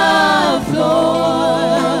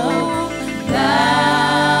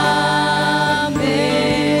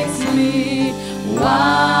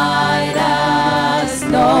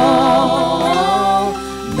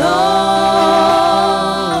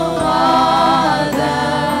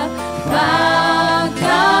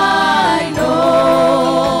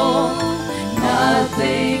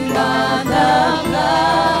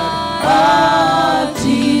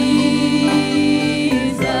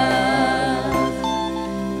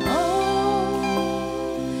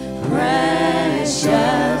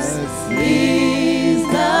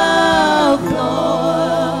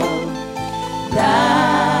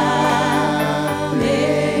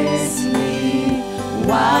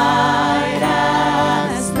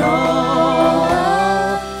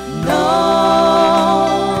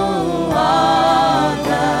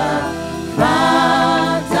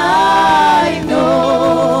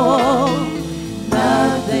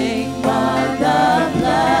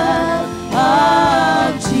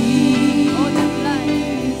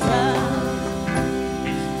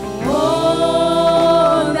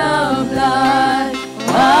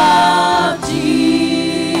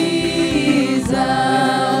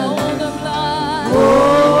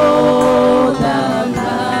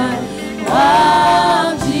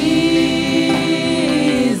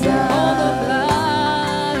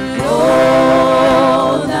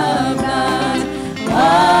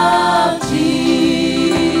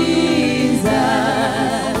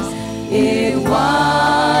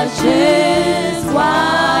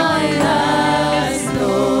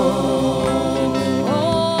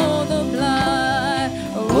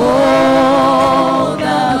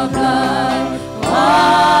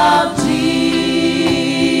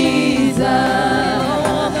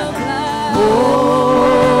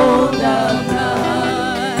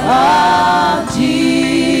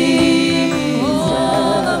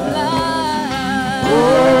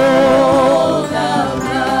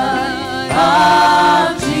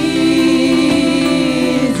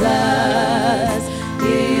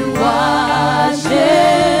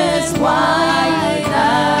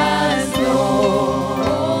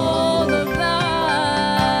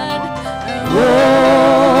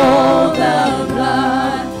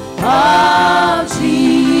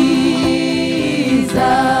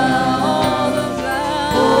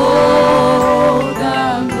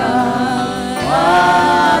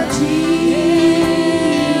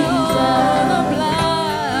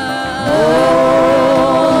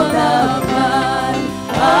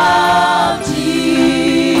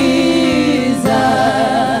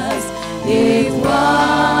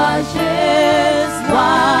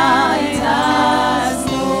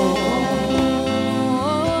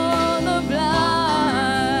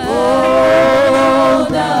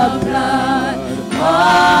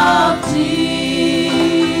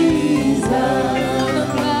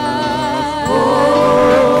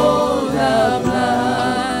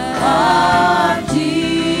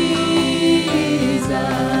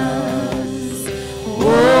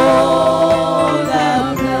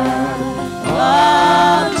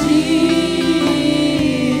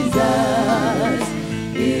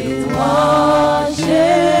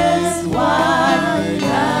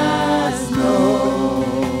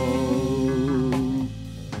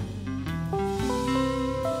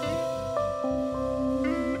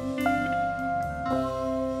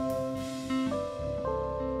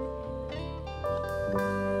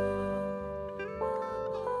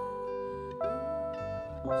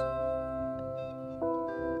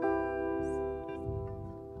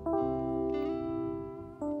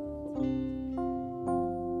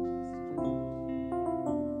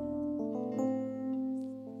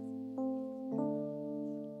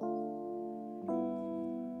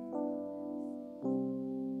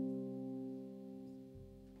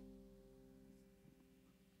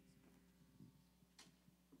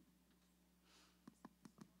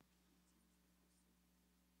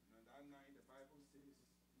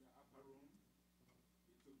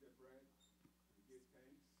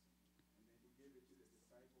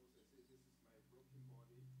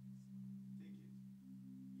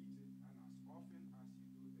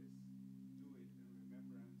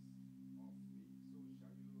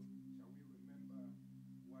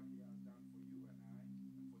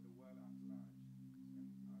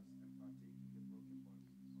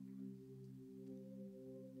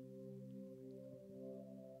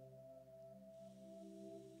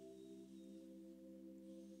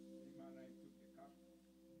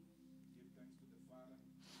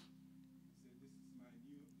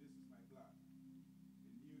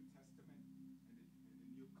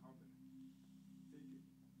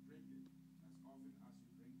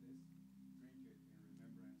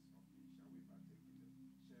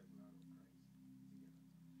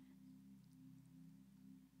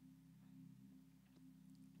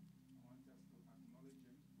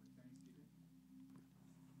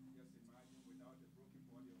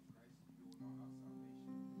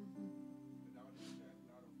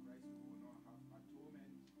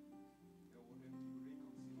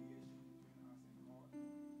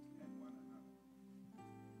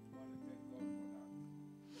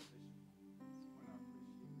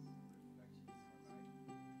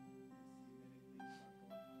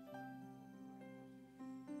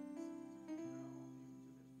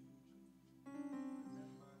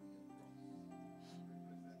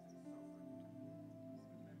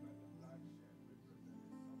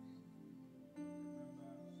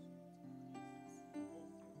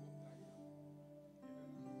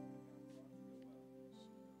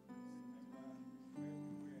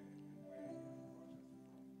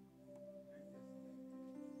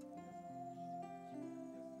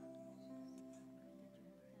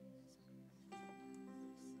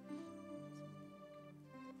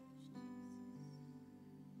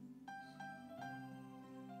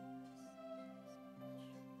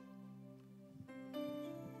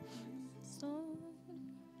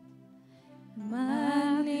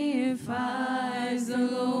Magnifies the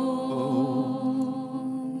Lord,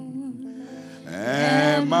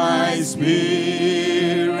 and my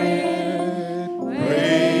spirit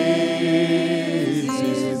praises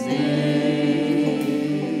His name.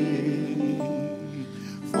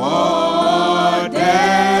 For death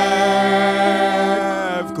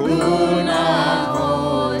could not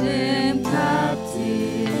hold him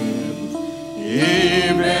captive,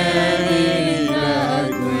 even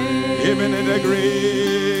in the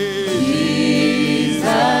grave.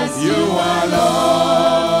 Jesus, you are Lord.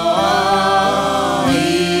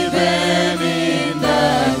 Even in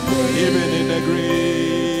the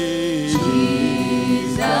grave.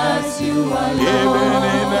 Jesus, you are Lord. Even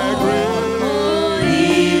in the grave.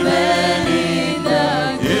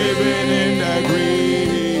 Even in the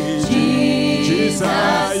grave.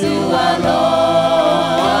 Jesus, you are Lord.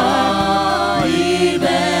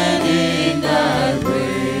 Even in the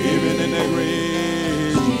grave. Even in the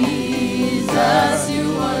grave. Jesus, you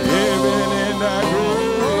are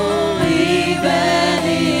Lord. Even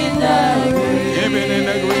in the grave. Even in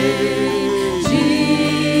the grave.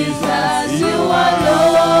 Jesus, you are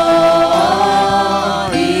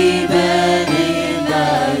Lord. Even in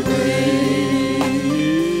the grave.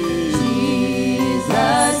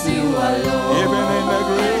 Jesus, you are Lord. Even in the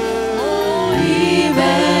grave.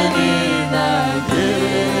 Even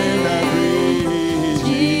in the grave.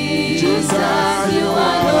 Jesus, you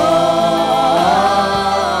are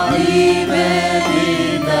Lord. Even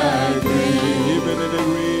in the grave. Even in the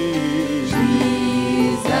grave.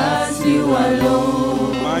 Jesus, you are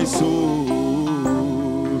Lord. My soul.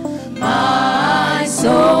 My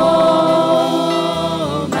soul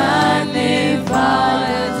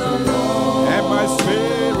magnifies the Lord, And my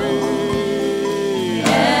spirit.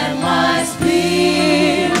 and my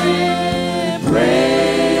spirit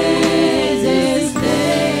praises His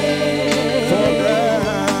name. For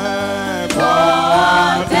death. For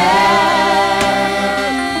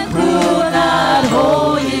death could not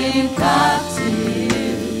hold him captive,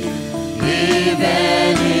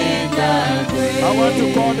 even in the grave. I want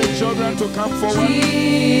to call the children to come forward.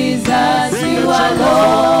 Jesus, Bring you the are children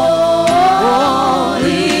Lord,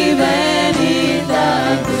 even in the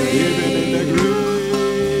Even in the grave.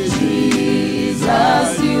 grave.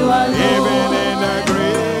 Jesus, you are Even in Lord, the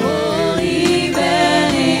grave.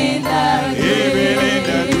 even in the Even in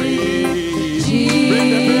the grave. grave.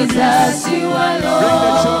 Jesus, you are Bring the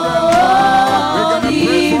Lord, children. We're going to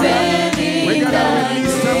pray for them. even We're in going to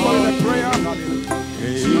release them by the the prayer.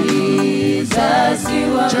 Jesus,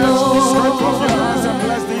 you are Church, Lord, stretch off your hands and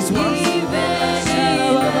bless these ones.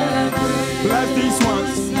 Bless these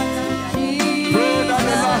ones. Pray that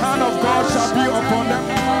the hand of God shall be upon them.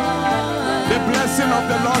 The blessing of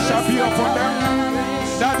the Lord shall be upon them.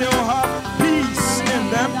 That they will have peace.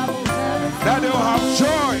 that they will have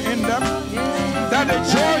joy in them, that the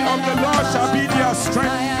joy of the Lord shall be their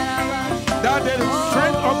strength, that the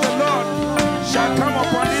strength of the Lord shall come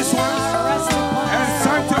upon these ones and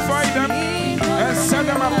sanctify them and set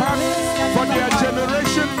them apart for their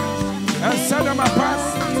generation, and set them apart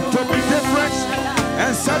to be different,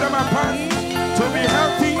 and set them apart to be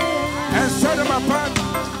healthy, and set them apart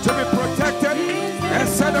to be protected, and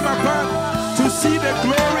set them apart to see the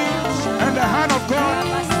glory and the hand of God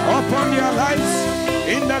upon their lives.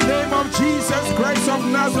 In the name of Jesus Christ of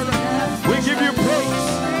Nazareth, we give you praise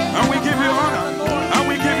and we give you honor and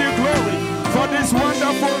we give you glory for these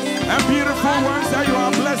wonderful and beautiful ones that you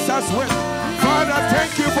have blessed us with. Father,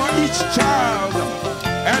 thank you for each child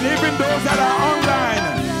and even those that are online.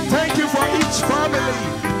 Thank you for each family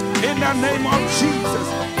in the name of Jesus,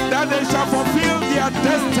 that they shall fulfill their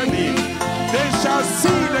destiny. They shall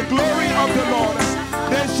see the glory of the Lord.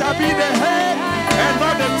 They shall be the head and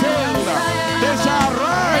not the tail. They shall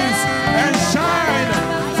rise and shine,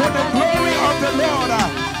 for the glory of the Lord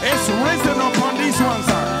is risen upon these ones.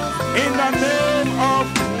 In the name of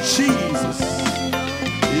Jesus.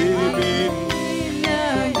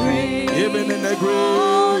 Even in the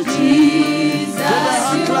grave, Jesus, give a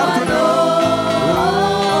hand clap to them.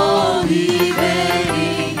 Oh, even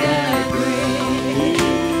in the grave,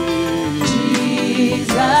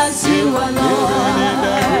 Jesus, you are Lord.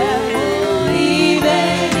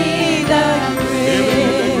 Even in the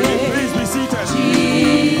grave, Please be seated.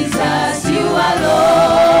 Jesus, you are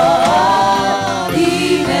Lord.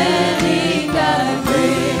 Even in the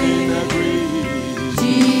grave,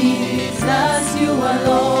 Jesus, you are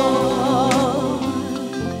Lord.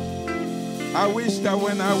 I wish that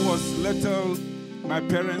when I was little, my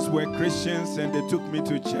parents were Christians and they took me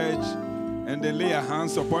to church and they lay their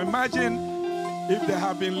hands upon. Imagine if they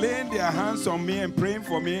had been laying their hands on me and praying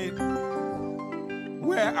for me,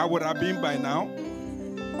 where I would have been by now.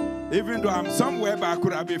 Even though I'm somewhere, but I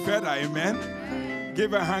could have been further. Amen.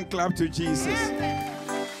 Give a hand clap to Jesus.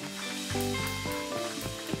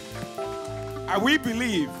 We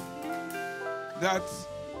believe that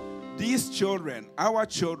these children, our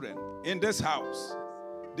children in this house,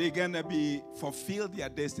 they're going to be fulfill their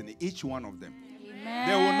destiny, each one of them. Amen.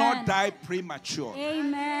 They will not die premature.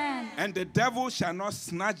 Amen. And the devil shall not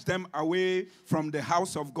snatch them away from the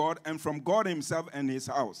house of God and from God himself and his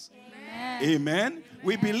house. Amen. Amen.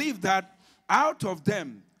 We believe that out of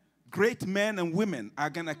them, great men and women are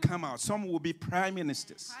going to come out. Some will be prime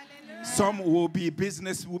ministers. Some will be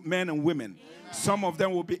businessmen and women. Some of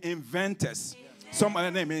them will be inventors. Some,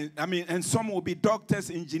 and some will be doctors,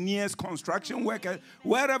 engineers, construction workers,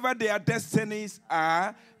 wherever their destinies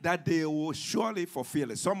are, that they will surely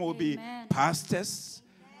fulfill it. Some will be pastors,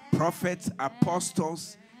 prophets,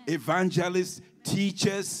 apostles, evangelists,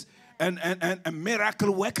 teachers, and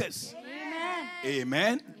miracle workers.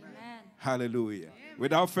 Amen. Hallelujah.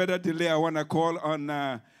 Without further delay, I want to call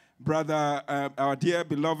on brother, our dear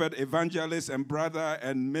beloved evangelist and brother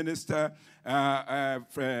and minister,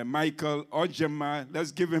 Michael Ojema.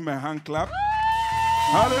 Let's give him a hand clap.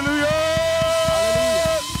 Hallelujah.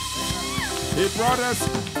 Hallelujah. He brought us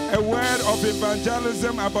a word of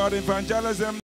evangelism, about evangelism.